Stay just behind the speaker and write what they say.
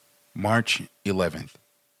March 11th,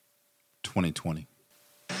 2020.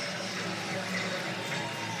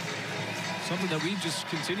 Something that we just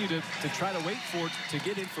continue to try to wait for to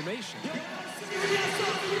get information.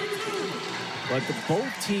 But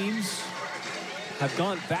both teams have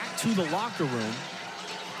gone back to the locker room.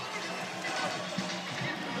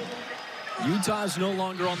 Utah is no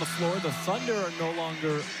longer on the floor. The Thunder are no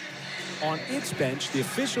longer on its bench. The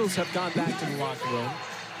officials have gone back to the locker room.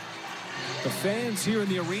 The fans here in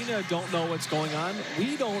the arena don't know what's going on.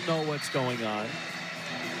 We don't know what's going on.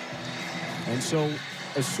 And so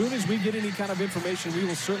as soon as we get any kind of information, we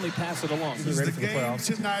will certainly pass it along. The game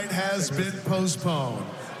tonight has been postponed.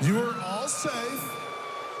 You are all safe.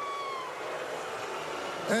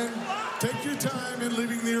 And take your time in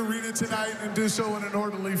leaving the arena tonight and do so in an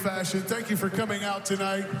orderly fashion. Thank you for coming out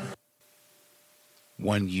tonight.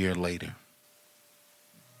 1 year later.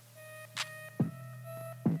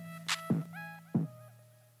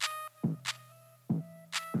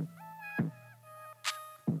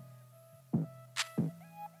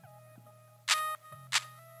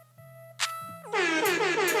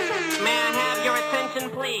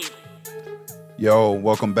 Please. Yo,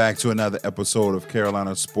 welcome back to another episode of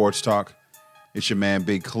Carolina Sports Talk. It's your man,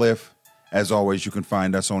 Big Cliff. As always, you can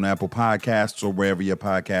find us on Apple Podcasts or wherever your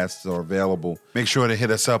podcasts are available. Make sure to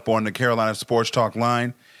hit us up on the Carolina Sports Talk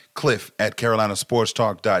line, Cliff at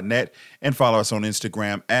carolinasportstalk.net, and follow us on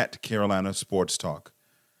Instagram at Carolina Sports Talk.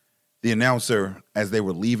 The announcer, as they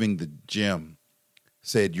were leaving the gym,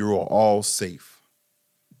 said, "You're all safe."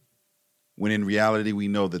 When in reality, we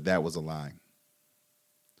know that that was a lie.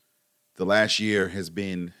 The last year has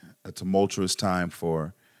been a tumultuous time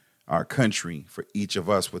for our country, for each of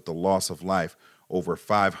us, with the loss of life, over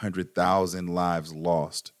 500,000 lives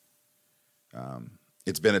lost.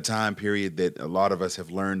 It's been a time period that a lot of us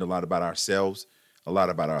have learned a lot about ourselves, a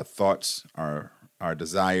lot about our thoughts, our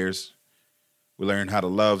desires. We learned how to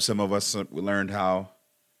love some of us. We learned how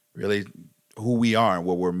really who we are and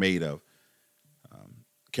what we're made of.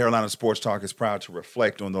 Carolina Sports Talk is proud to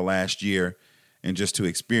reflect on the last year and just to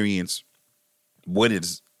experience what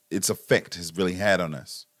its effect has really had on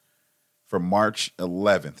us. From March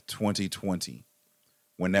 11th, 2020,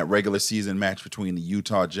 when that regular season match between the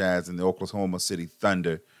Utah Jazz and the Oklahoma City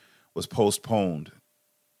Thunder was postponed,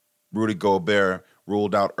 Rudy Gobert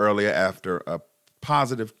ruled out earlier after a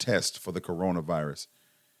positive test for the coronavirus,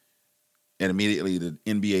 and immediately the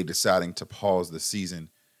NBA deciding to pause the season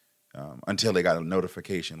until they got a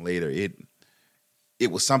notification later. It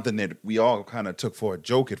was something that we all kind of took for a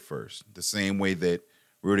joke at first, the same way that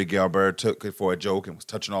Rudy Gobert took it for a joke and was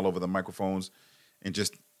touching all over the microphones, and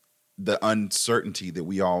just the uncertainty that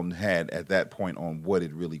we all had at that point on what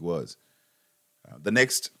it really was. The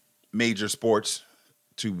next major sports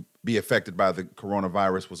to be affected by the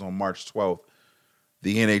coronavirus was on March 12th.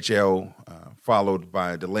 The NHL followed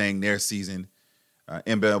by delaying their season.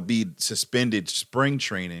 MLB suspended spring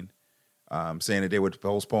training, saying that they would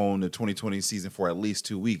postpone the 2020 season for at least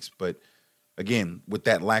 2 weeks. But again, with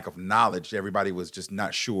that lack of knowledge, everybody was just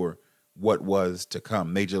not sure what was to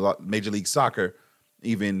come. Major League Soccer,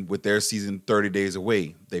 even with their season 30 days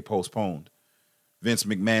away, they postponed. Vince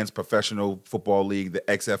McMahon's professional football league, the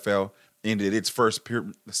XFL, ended its first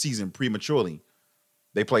season prematurely.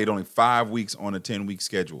 They played only 5 weeks on a 10-week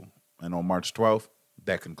schedule. And on March 12th,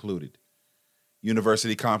 that concluded.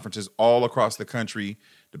 University conferences all across the country,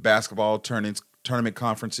 the basketball tournament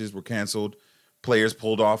conferences were canceled. Players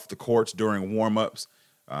pulled off the courts during warm-ups.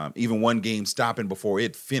 Even one game stopping before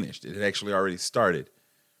it finished. It had actually already started.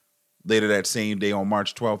 Later that same day, on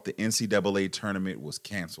March 12th, the NCAA tournament was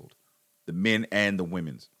canceled, the men and the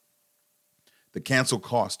women's. The cancel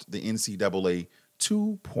cost the NCAA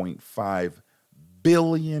 $2.5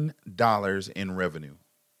 billion in revenue.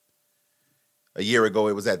 A year ago,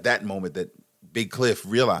 it was at that moment that Big Cliff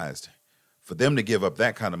realized for them to give up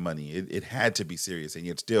that kind of money, it had to be serious. And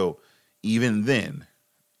yet still, even then,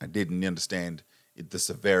 I didn't understand the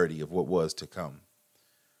severity of what was to come.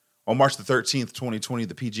 On March the 13th, 2020,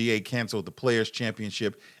 the PGA canceled the Players'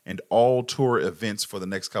 Championship and all tour events for the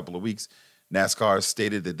next couple of weeks. NASCAR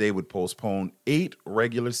stated that they would postpone 8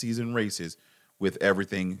 regular season races with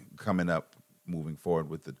everything coming up moving forward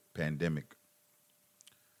with the pandemic.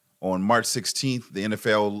 On March 16th, the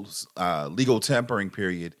NFL's legal tampering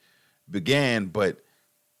period began, but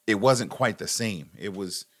it wasn't quite the same. It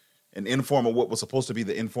was an informal, what was supposed to be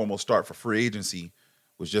the informal start for free agency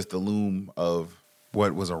was just the loom of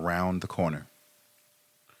what was around the corner.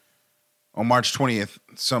 On March 20th,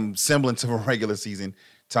 some semblance of a regular season,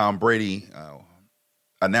 Tom Brady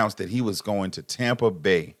announced that he was going to Tampa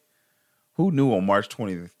Bay. Who knew on March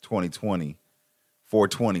 20th, 2020,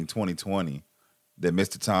 4/20, 2020, that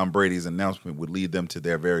Mr. Tom Brady's announcement would lead them to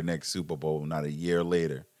their very next Super Bowl, not a year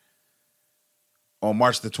later. On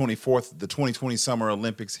March the 24th, the 2020 Summer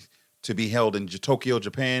Olympics to be held in Tokyo,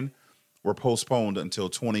 Japan, were postponed until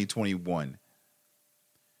 2021.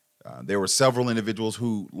 There were several individuals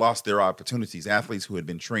who lost their opportunities, athletes who had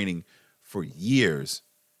been training for years,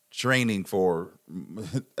 training for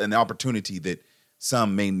an opportunity that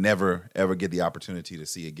some may never, ever get the opportunity to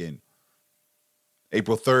see again.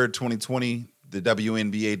 April 3rd, 2020, the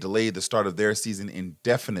WNBA delayed the start of their season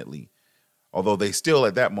indefinitely, although they still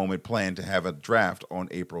at that moment planned to have a draft on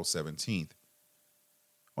April 17th.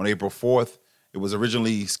 On April 4th, it was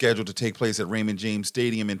originally scheduled to take place at Raymond James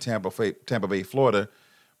Stadium in Tampa Bay, Florida,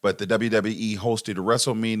 but the WWE hosted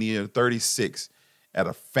WrestleMania 36 at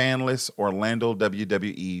a fanless Orlando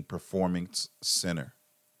WWE Performance Center.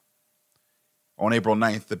 On April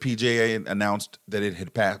 9th, the PGA announced that it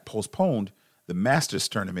had postponed the Masters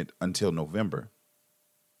tournament until November.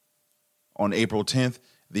 On April 10th,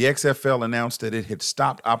 the XFL announced that it had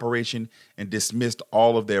stopped operation and dismissed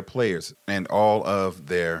all of their players and all of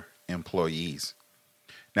their employees.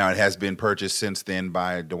 Now, it has been purchased since then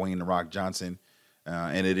by Dwayne "The Rock" Johnson,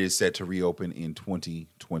 and it is set to reopen in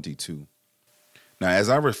 2022. Now, as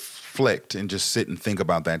I reflect and just sit and think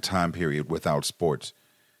about that time period without sports,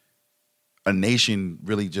 a nation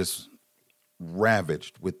really just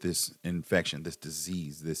ravaged with this infection, this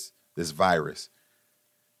disease, this virus.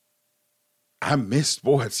 I miss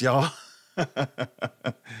sports, y'all.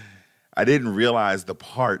 I didn't realize the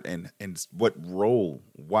part and what role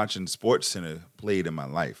watching SportsCenter played in my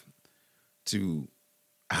life, to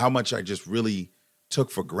how much I just really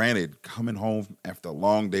took for granted coming home after a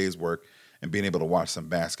long day's work and being able to watch some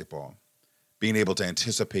basketball, being able to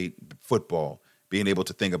anticipate football, being able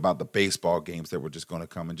to think about the baseball games that were just going to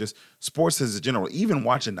come, and just sports as a general, even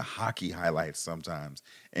watching the hockey highlights sometimes,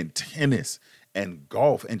 and tennis and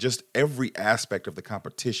golf, and just every aspect of the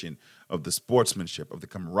competition, of the sportsmanship, of the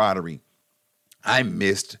camaraderie. I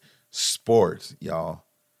missed sports, y'all.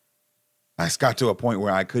 I got to a point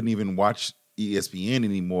where I couldn't even watch ESPN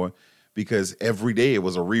anymore because every day it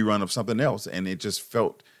was a rerun of something else, and it just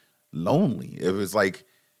felt lonely. It was like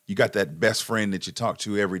you got that best friend that you talk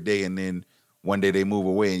to every day, and then one day they move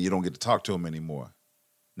away and you don't get to talk to them anymore.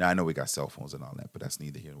 Now, I know we got cell phones and all that, but that's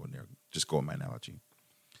neither here nor there. Just go with my analogy.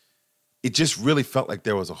 It just really felt like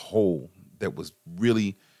there was a hole that was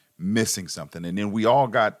really missing something. And then we all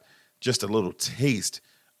got just a little taste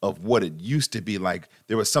of what it used to be like.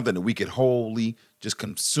 There was something that we could wholly just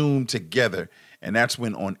consume together. And that's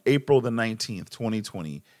when on April the 19th,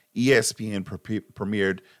 2020, ESPN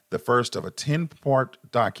premiered the first of a 10-part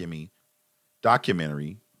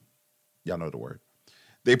documentary. Y'all know the word.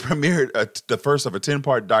 They premiered the first of a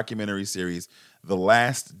 10-part documentary series, The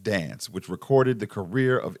Last Dance, which recorded the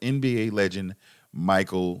career of NBA legend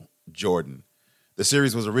Michael Jordan. The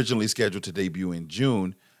series was originally scheduled to debut in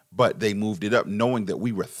June, but they moved it up knowing that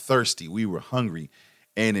we were thirsty, we were hungry,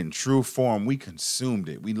 and in true form, we consumed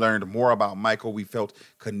it. We learned more about Michael. We felt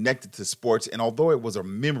connected to sports, and although it was a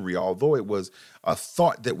memory, although it was a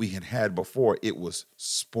thought that we had had before, it was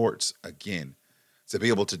sports again. To be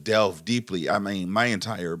able to delve deeply, I mean, my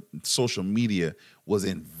entire social media was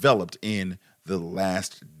enveloped in The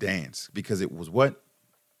Last Dance because it was what?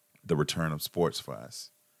 The return of sports for us.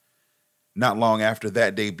 Not long after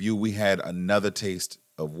that debut, we had another taste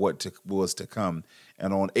of what was to come.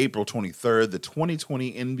 And on April 23rd, the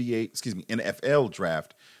 2020 NFL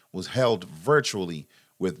draft was held virtually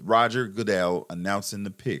with Roger Goodell announcing the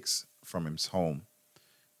picks from his home.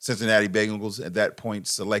 Cincinnati Bengals at that point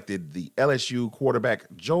selected the LSU quarterback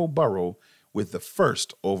Joe Burrow with the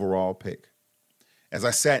first overall pick. As I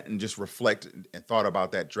sat and just reflected and thought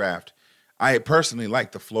about that draft, I personally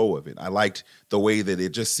liked the flow of it. I liked the way that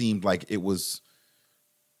it just seemed like it was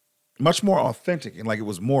much more authentic and like it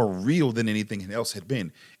was more real than anything else had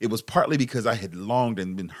been. It was partly because I had longed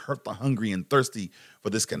and been hungry and thirsty for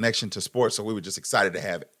this connection to sports, so we were just excited to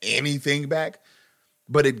have anything back.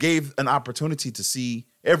 But it gave an opportunity to see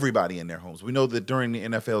everybody in their homes. We know that during the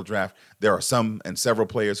NFL draft, there are some and several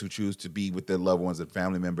players who choose to be with their loved ones and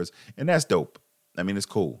family members, and that's dope. I mean, it's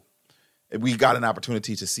cool. We got an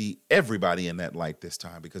opportunity to see everybody in that light this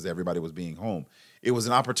time because everybody was being home. It was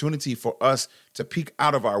an opportunity for us to peek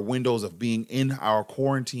out of our windows of being in our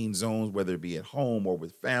quarantine zones, whether it be at home or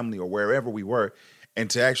with family or wherever we were, and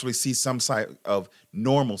to actually see some side of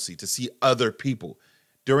normalcy, to see other people.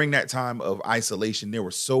 During that time of isolation, there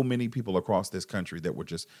were so many people across this country that were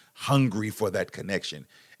just hungry for that connection.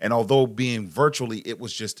 And although being virtually, it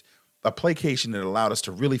was just a placation that allowed us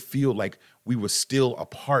to really feel like we were still a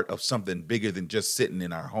part of something bigger than just sitting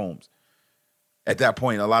in our homes. At that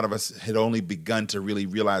point, a lot of us had only begun to really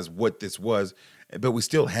realize what this was, but we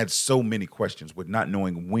still had so many questions with not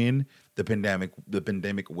knowing when the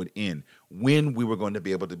pandemic would end, when we were going to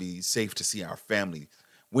be able to be safe to see our family,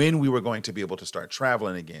 when we were going to be able to start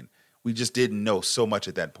traveling again. We just didn't know so much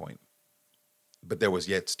at that point, but there was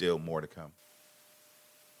yet still more to come.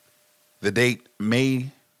 The date,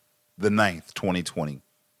 May the 9th, 2020.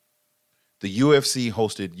 The UFC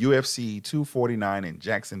hosted UFC 249 in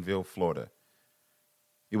Jacksonville, Florida.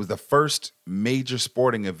 It was the first major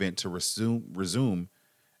sporting event to resume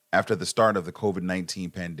after the start of the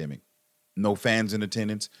COVID-19 pandemic. No fans in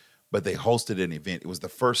attendance, but they hosted an event. It was the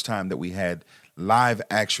first time that we had live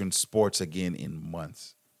action sports again in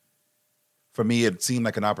months. For me, it seemed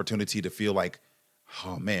like an opportunity to feel like,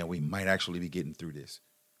 oh man, we might actually be getting through this.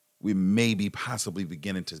 We may be possibly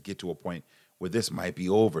beginning to get to a point where this might be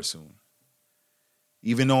over soon.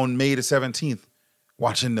 Even on May the 17th,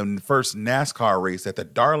 watching the first NASCAR race at the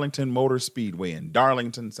Darlington Motor Speedway in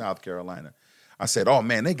Darlington, South Carolina, I said, oh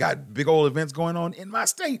man, they got big old events going on in my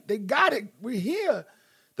state. They got it. We're here.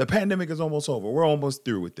 The pandemic is almost over. We're almost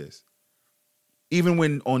through with this. Even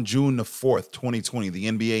when on June the 4th, 2020, the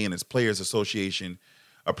NBA and its Players Association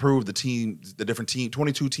approved the different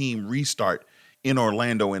 22-team restart in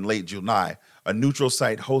Orlando in late July, a neutral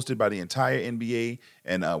site hosted by the entire NBA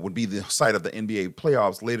and would be the site of the NBA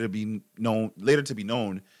playoffs, later to be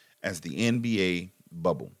known as the NBA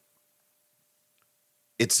bubble.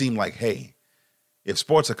 It seemed like, hey, if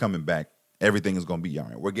sports are coming back, everything is going to be all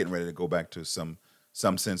right. We're getting ready to go back to some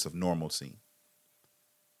sense of normalcy.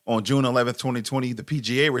 On June 11th, 2020, the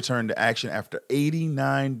PGA returned to action after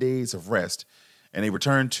 89 days of rest, and they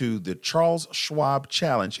returned to the Charles Schwab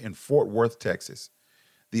Challenge in Fort Worth, Texas.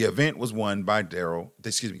 The event was won by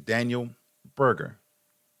Daniel Berger.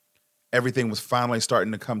 Everything was finally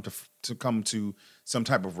starting to come to some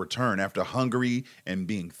type of return after hungry and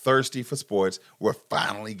being thirsty for sports. We're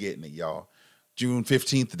finally getting it, y'all. June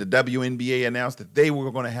 15th, the WNBA announced that they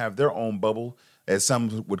were going to have their own bubble, as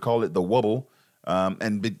some would call it the Wubble,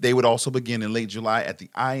 and they would also begin in late July at the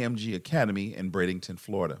IMG Academy in Bradenton,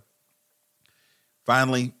 Florida.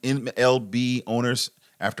 Finally, MLB owners,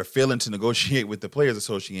 after failing to negotiate with the Players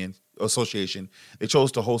Association, they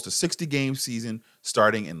chose to host a 60-game season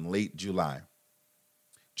starting in late July.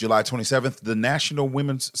 July 27th, the National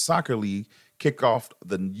Women's Soccer League kicked off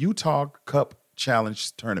the Utah Cup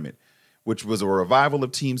Challenge Tournament, which was a revival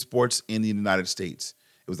of team sports in the United States.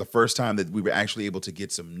 It was the first time that we were actually able to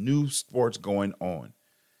get some new sports going on.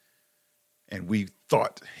 And we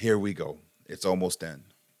thought, here we go. It's almost done.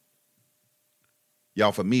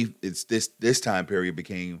 Y'all, for me, it's this time period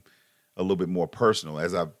became a little bit more personal.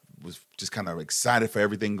 As I was just kind of excited for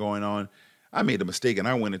everything going on, I made a mistake and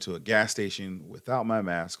I went into a gas station without my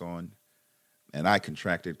mask on, and I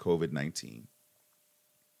contracted COVID-19.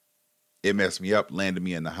 It messed me up, landed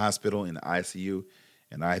me in the hospital, in the ICU,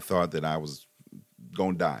 and I thought that I was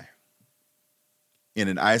going to die. In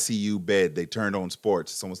an ICU bed, they turned on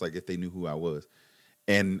sports. It's almost like if they knew who I was.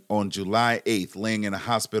 And on July 8th, laying in a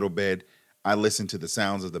hospital bed, I listened to the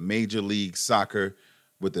sounds of the Major League Soccer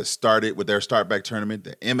with their Startback tournament.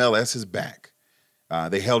 The MLS is back.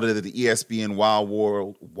 They held it at the ESPN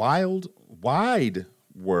Wide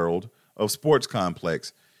World of Sports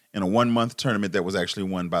Complex in a 1-month tournament that was actually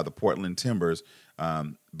won by the Portland Timbers.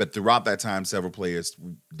 But throughout that time, several players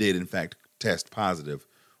did, in fact, test positive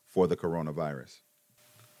for the coronavirus.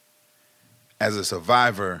 As a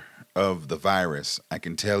survivor of the virus, I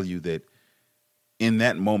can tell you that in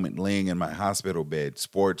that moment, laying in my hospital bed,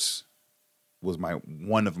 sports was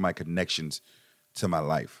one of my connections to my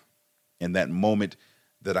life. In that moment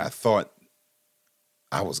that I thought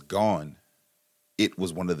I was gone, it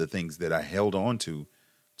was one of the things that I held on to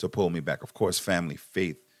pull me back. Of course, family,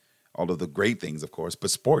 faith, all of the great things, of course,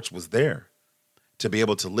 but sports was there. To be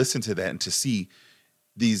able to listen to that and to see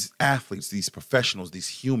these athletes, these professionals, these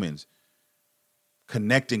humans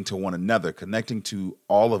connecting to one another, connecting to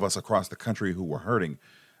all of us across the country who were hurting,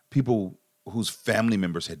 people whose family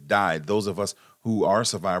members had died, those of us who are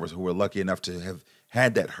survivors, who were lucky enough to have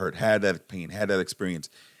had that hurt, had that pain, had that experience,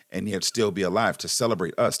 and yet still be alive, to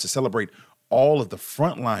celebrate us, to celebrate all of the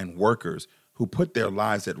frontline workers who put their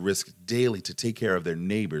lives at risk daily to take care of their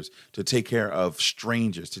neighbors, to take care of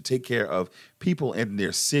strangers, to take care of people in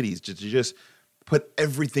their cities, to just put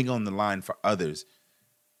everything on the line for others.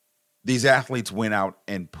 These athletes went out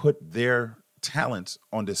and put their talents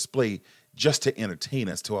on display just to entertain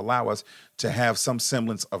us, to allow us to have some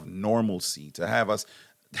semblance of normalcy, to have us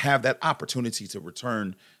have that opportunity to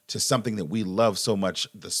return to something that we love so much,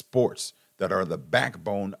 the sports that are the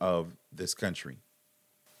backbone of this country.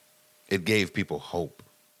 It gave people hope.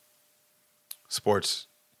 sports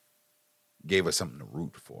gave us something to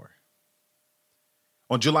root for.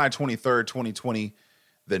 On July 23rd, 2020,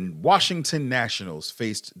 the Washington Nationals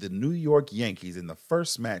faced the New York Yankees in the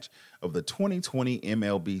first match of the 2020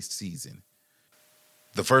 MLB season.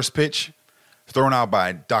 The first pitch, thrown out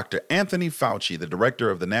by Dr. Anthony Fauci, the director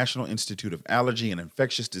of the National Institute of Allergy and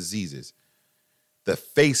Infectious Diseases, the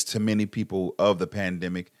face to many people of the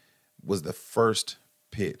pandemic, was the first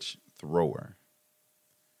pitch thrower.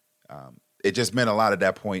 It just meant a lot at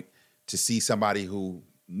that point to see somebody who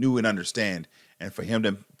knew and understand, and for him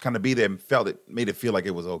to kind of be there and made it feel like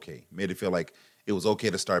it was okay. Made it feel like it was okay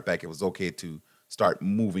to start back. It was okay to start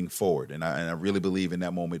moving forward. And I really believe in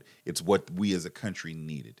that moment, it's what we as a country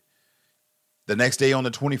needed. The next day on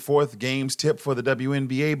the 24th, games tip for the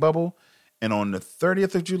WNBA bubble. And on the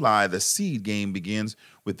 30th of July, the seed game begins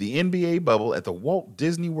with the NBA bubble at the Walt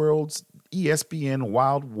Disney World's ESPN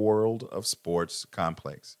Wild World of Sports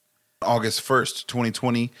complex. August 1st,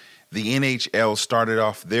 2020, the NHL started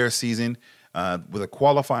off their season with a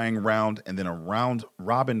qualifying round and then a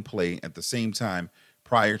round-robin play at the same time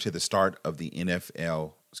prior to the start of the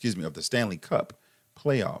of the Stanley Cup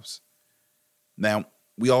playoffs. Now,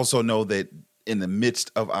 we also know that in the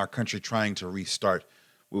midst of our country trying to restart,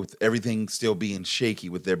 with everything still being shaky,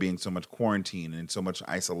 with there being so much quarantine and so much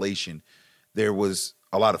isolation, there was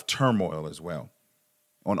a lot of turmoil as well.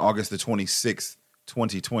 On August the 26th,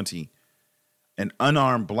 2020, an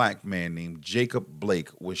unarmed black man named Jacob Blake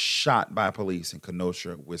was shot by police in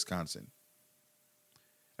Kenosha, Wisconsin.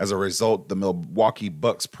 As a result, the Milwaukee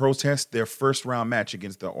Bucks protest their first-round match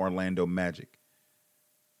against the Orlando Magic.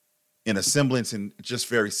 In a semblance and just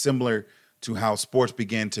very similar to how sports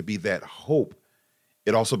began to be that hope,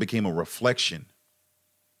 it also became a reflection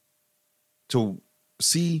to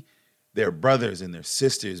see their brothers and their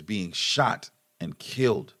sisters being shot and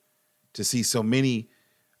killed, to see so many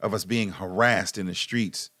of us being harassed in the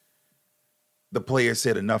streets. The players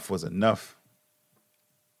said enough was enough.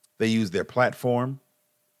 They used their platform,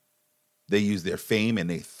 they used their fame, and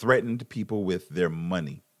they threatened people with their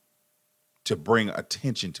money to bring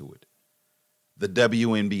attention to it. The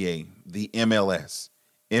WNBA, the MLS,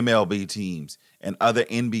 MLB teams, and other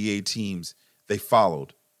NBA teams, they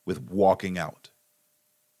followed with walking out.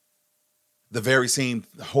 The very same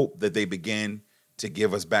hope that they began to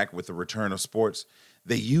give us back with the return of sports,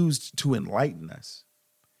 they used to enlighten us.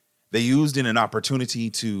 They used in an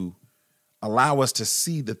opportunity to allow us to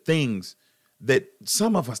see the things that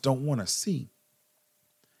some of us don't want to see.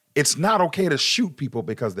 It's not okay to shoot people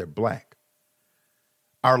because they're black.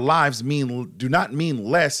 Our lives do not mean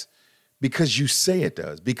less because you say it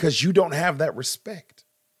does, because you don't have that respect.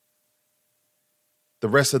 The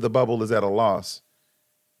rest of the bubble is at a loss,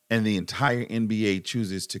 and the entire NBA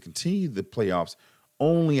chooses to continue the playoffs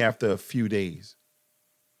only after a few days.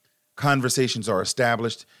 Conversations are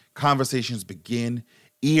established, conversations begin,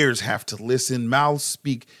 ears have to listen, mouths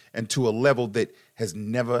speak, and to a level that has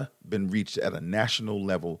never been reached at a national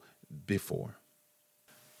level before.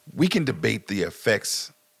 We can debate the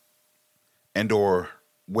effects and or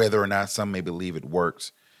whether or not some may believe it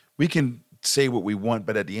works. We can say what we want,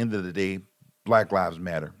 but at the end of the day, Black Lives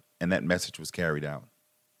Matter, and that message was carried out.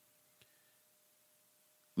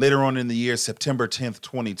 Later on in the year, September 10th,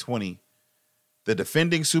 2020, the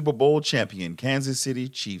defending Super Bowl champion Kansas City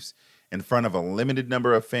Chiefs, in front of a limited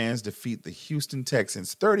number of fans, defeat the Houston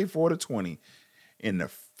Texans 34-20 in the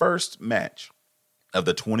first match of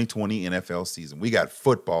the 2020 NFL season. We got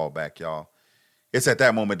football back, y'all. It's at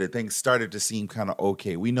that moment that things started to seem kind of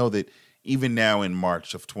okay. We know that even now in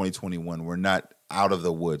March of 2021, we're not out of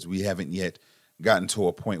the woods. We haven't yet gotten to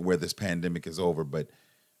a point where this pandemic is over, but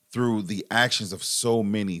through the actions of so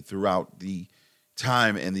many throughout the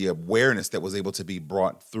time and the awareness that was able to be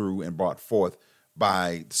brought through and brought forth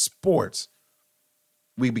by sports,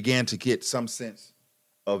 we began to get some sense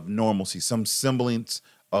of normalcy, some semblance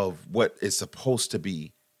of what is supposed to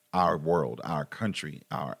be our world, our country,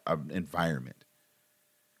 our environment.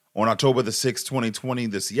 On October the 6th, 2020,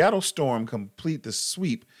 the Seattle Storm complete the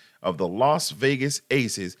sweep of the Las Vegas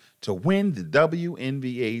Aces to win the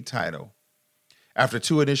WNBA title. After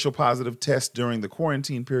two initial positive tests during the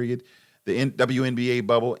quarantine period, the WNBA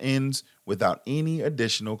bubble ends without any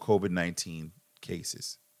additional COVID-19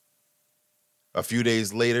 cases. A few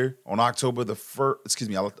days later, on October the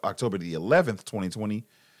 11th, 2020,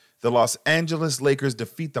 the Los Angeles Lakers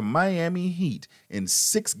defeat the Miami Heat in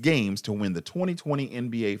 6 games to win the 2020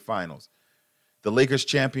 NBA Finals. The Lakers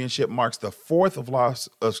championship marks the fourth of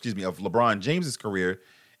LeBron James's career,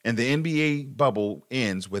 and the NBA bubble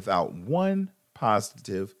ends without one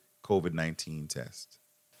positive COVID-19 test.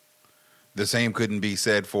 The same couldn't be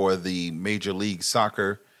said for the Major League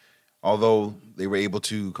Soccer Although they were able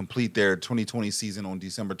to complete their 2020 season on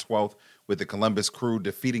December 12th with the Columbus Crew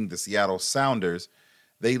defeating the Seattle Sounders,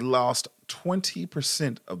 they lost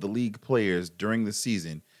 20% of the league players during the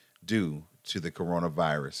season due to the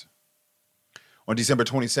coronavirus. On December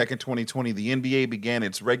 22nd, 2020, the NBA began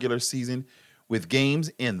its regular season with games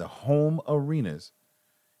in the home arenas.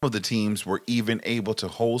 Some of the teams were even able to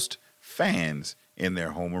host fans in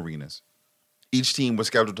their home arenas. Each team was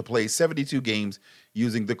scheduled to play 72 games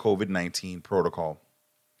using the COVID-19 protocol.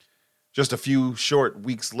 Just a few short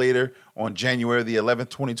weeks later, on January the 11th,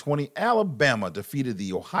 2020, Alabama defeated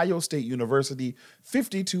the Ohio State University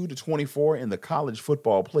 52-24 in the college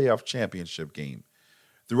football playoff championship game.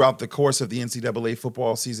 Throughout the course of the NCAA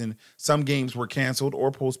football season, some games were canceled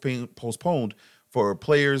or postponed for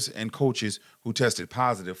players and coaches who tested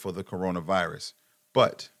positive for the coronavirus.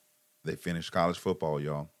 But they finished college football,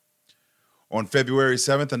 y'all. On February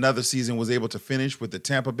 7th, another season was able to finish with the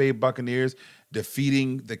Tampa Bay Buccaneers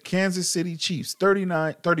defeating the Kansas City Chiefs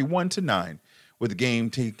 31-9, with the game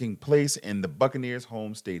taking place in the Buccaneers'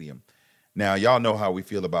 home stadium. Now, y'all know how we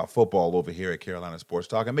feel about football over here at Carolina Sports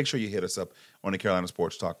Talk, and make sure you hit us up on the Carolina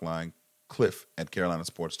Sports Talk line,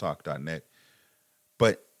 cliff@carolinasportstalk.net.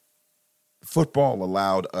 But football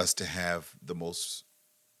allowed us to have the most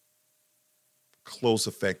close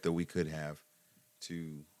effect that we could have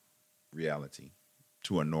to reality,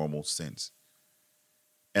 to a normal sense.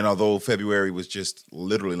 And although February was just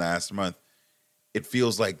literally last month, it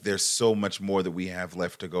feels like there's so much more that we have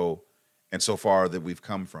left to go and so far that we've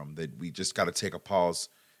come from, that we just got to take a pause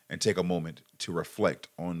and take a moment to reflect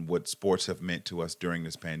on what sports have meant to us during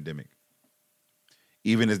this pandemic.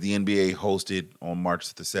 Even as the NBA hosted on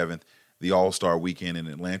March the 7th, the All-Star Weekend in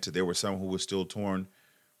Atlanta, there were some who were still torn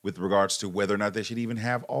with regards to whether or not they should even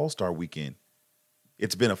have All-Star Weekend.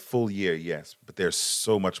 It's been a full year, yes, but there's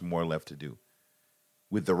so much more left to do.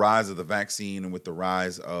 With the rise of the vaccine and with the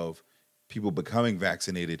rise of people becoming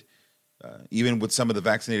vaccinated, even with some of the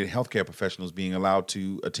vaccinated healthcare professionals being allowed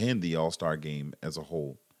to attend the All-Star game as a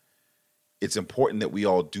whole, it's important that we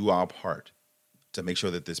all do our part to make sure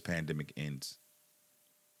that this pandemic ends.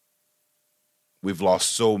 We've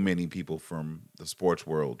lost so many people from the sports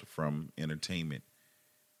world, from entertainment,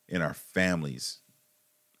 in our families,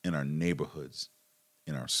 in our neighborhoods,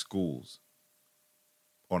 in our schools,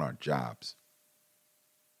 on our jobs.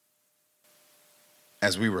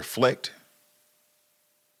 As we reflect,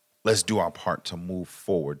 let's do our part to move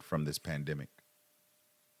forward from this pandemic.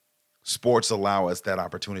 Sports allow us that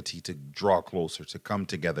opportunity to draw closer, to come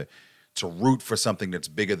together, to root for something that's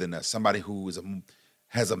bigger than us, somebody who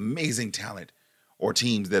has amazing talent, or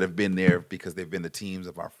teams that have been there because they've been the teams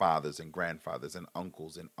of our fathers and grandfathers and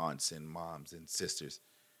uncles and aunts and moms and sisters.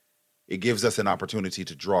 It gives us an opportunity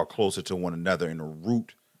to draw closer to one another and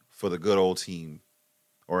root for the good old team.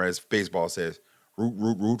 Or as baseball says,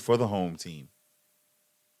 root for the home team.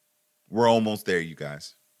 We're almost there, you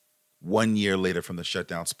guys. 1 year later from the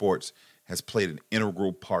shutdown, sports has played an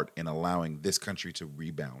integral part in allowing this country to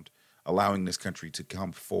rebound, allowing this country to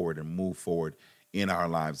come forward and move forward in our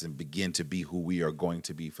lives and begin to be who we are going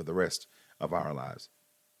to be for the rest of our lives.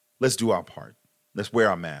 Let's do our part. Let's wear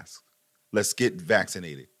our masks. Let's get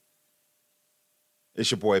vaccinated.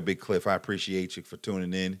 It's your boy, Big Cliff. I appreciate you for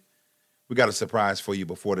tuning in. We got a surprise for you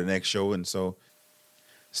before the next show, and so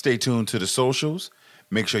stay tuned to the socials.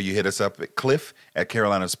 Make sure you hit us up at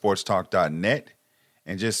cliff@carolinasportstalk.net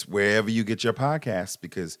and just wherever you get your podcasts,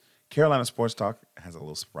 because Carolina Sports Talk has a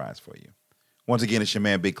little surprise for you. Once again, it's your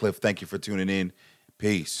man, Big Cliff. Thank you for tuning in.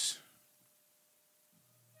 Peace.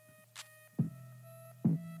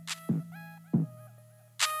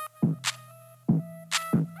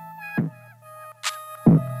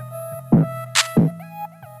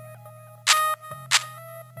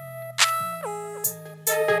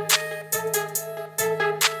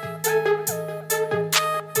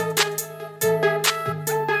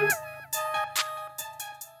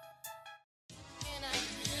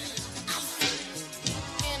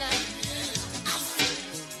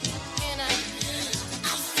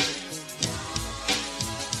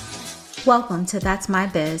 Welcome to That's My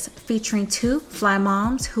Biz, featuring two fly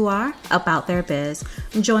moms who are about their biz.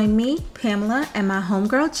 Join me, Pamela, and my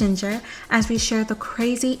homegirl Ginger as we share the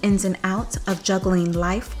crazy ins and outs of juggling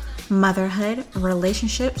life, motherhood,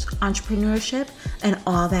 relationships, entrepreneurship, and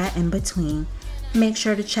all that in between. Make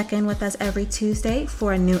sure to check in with us every Tuesday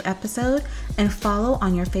for a new episode and follow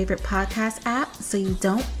on your favorite podcast app so you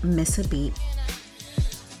don't miss a beat.